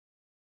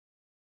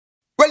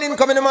Well,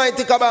 incoming the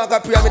mighty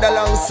Kabaka pyramid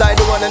alongside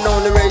the one and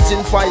only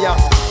raging Fyah.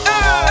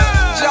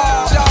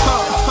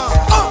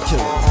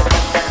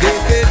 They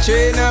say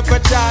train up a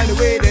child the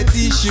way that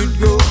he should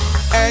go,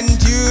 and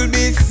you'll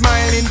be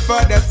smiling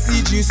for that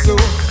seed you sow.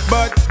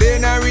 But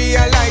then I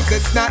realize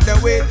that's not the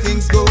way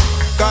things go,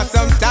 cause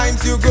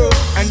sometimes you go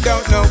and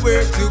don't know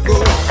where to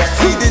go.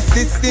 See the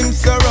system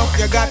so rough,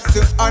 you got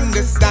to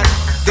understand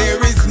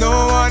there is no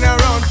one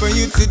around for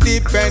you to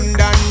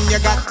depend on. You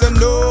got to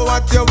know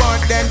what you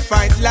want, then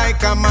fight like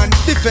a man.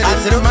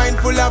 And be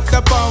mindful of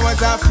the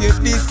powers of your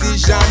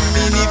decision.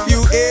 Mean if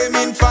you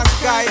aiming for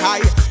sky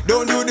high,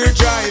 don't do the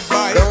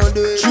drive-by.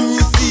 True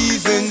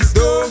seasons,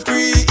 don't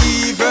create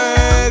evil.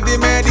 The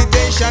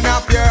meditation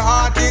of your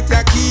heart,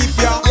 it'll keep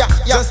ya.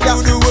 Just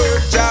do the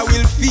work, Jah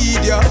will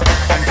feed ya.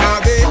 And now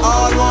they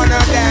all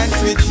wanna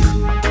dance with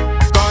you,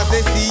 cause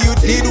they see you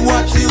did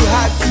what you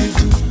had to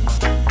do.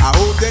 I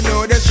hope they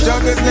know the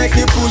struggles make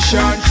you push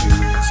on through.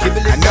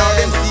 And now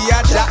them see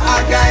a Jah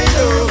guide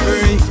over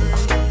it.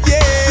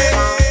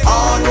 Yeah,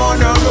 all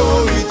wanna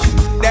roll with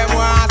you. Them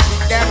wanna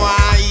sit, them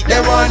wanna eat,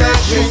 them wanna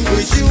drink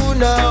with you.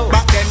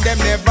 Back then them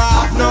never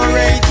have no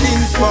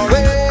ratings for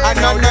you. And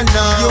now them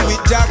see you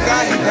with Jah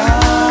guide.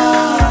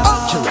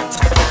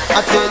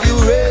 I tell you,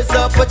 raise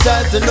up a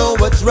child to know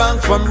what's wrong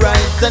from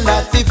right, and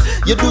that if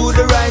you do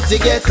the right, you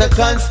get a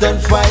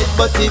constant fight.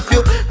 But if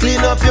you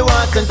clean up your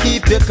heart and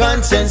keep your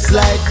conscience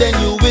light, then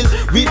you will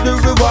reap the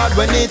reward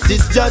when it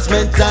is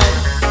judgment time.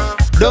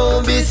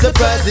 Don't be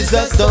surprised, it's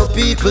just how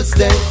people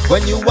stay.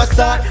 When you a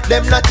start,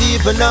 them not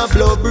even a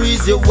blow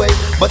breeze your way.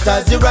 But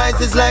as you rise,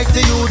 it's like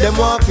to you, them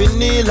want to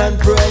kneel and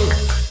pray.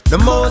 The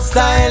most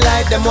I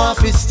like, them want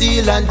to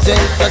steal and take.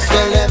 Just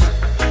tell them,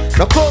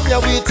 now come here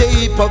with a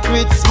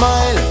hypocrite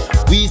smile.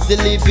 We still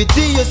live it,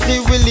 you see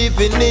we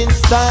living in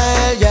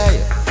style, yeah.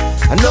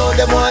 I know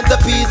them want a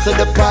piece of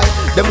the pie.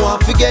 Them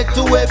want to get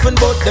to heaven,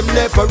 but them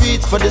never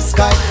reach for the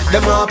sky.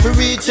 Them want to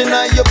reach in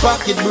your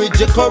pocket, bridge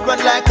your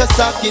current like a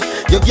socket.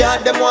 You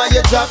got them while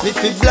you drop it,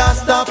 we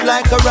blast off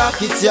like a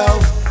rocket, yo.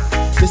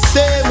 The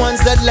same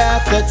ones that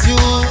laughed at you,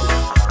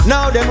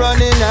 now them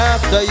running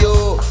after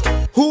you.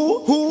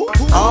 Who?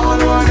 All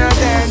wanna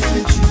dance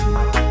with you,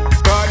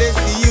 cause they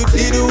see you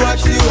did what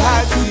you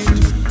had to do.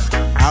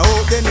 I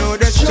hope they know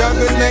the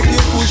struggles make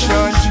you push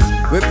on through.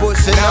 We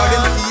pushing now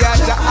them see a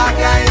Jah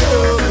guide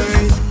over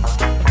it.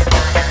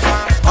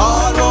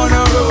 All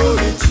wanna roll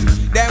with you.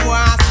 Them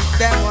wanna sit,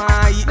 them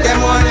wanna eat, them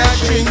wanna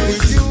drink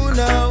with you.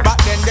 Back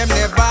then them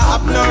never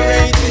have no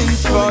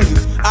ratings for you,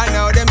 and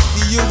now them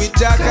see you with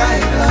Jah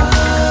guide.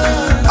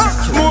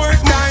 More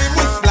time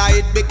we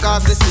slide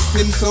because the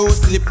system so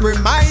slippery.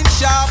 Mind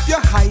sharp, you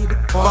hide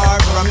far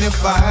from your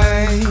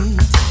fight.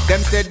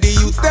 Them said the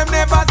youths, them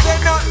never say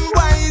nothing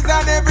wise,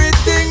 and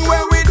everything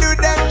when we do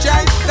them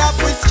try stop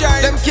we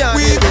strive.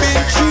 We've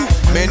been through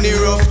many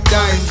rough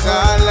times,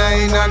 all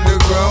lying on the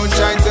ground,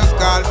 trying to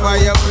call for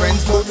your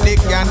friends, but they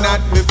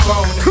cannot be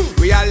found.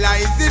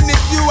 Realizing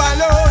it's you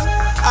alone,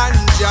 and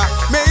Jah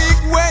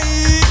make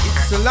way.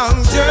 It's a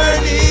long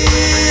journey,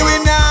 we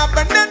not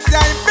have no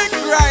time to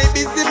cry,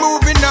 busy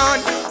moving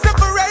on.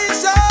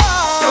 Separation,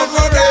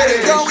 we got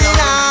it going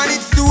on,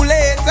 it's too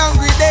late,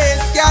 hungry days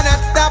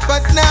cannot stop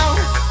us now.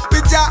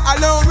 With Jah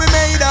alone we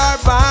made our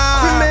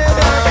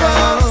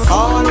vows.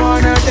 All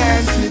wanna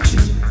dance with you,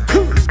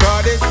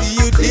 cause they see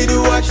you did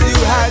what you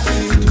had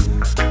to do.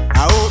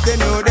 I hope they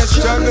know the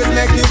struggles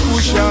make you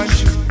push on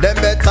through. Them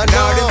better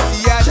now they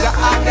see a Jah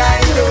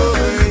guide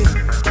over it.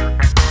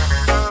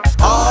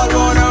 All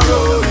wanna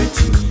roll with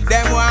you.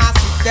 Them wanna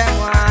sit, them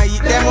wanna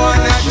eat, them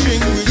wanna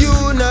drink with you.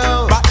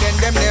 Back then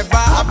them never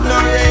have no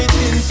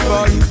ratings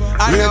for you,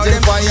 and now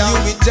them see you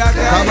with Jah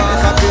guide.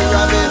 Kabaka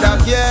pyramid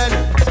again.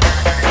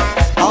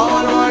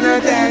 All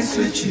wanna dance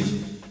with you.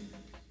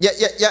 Yeah.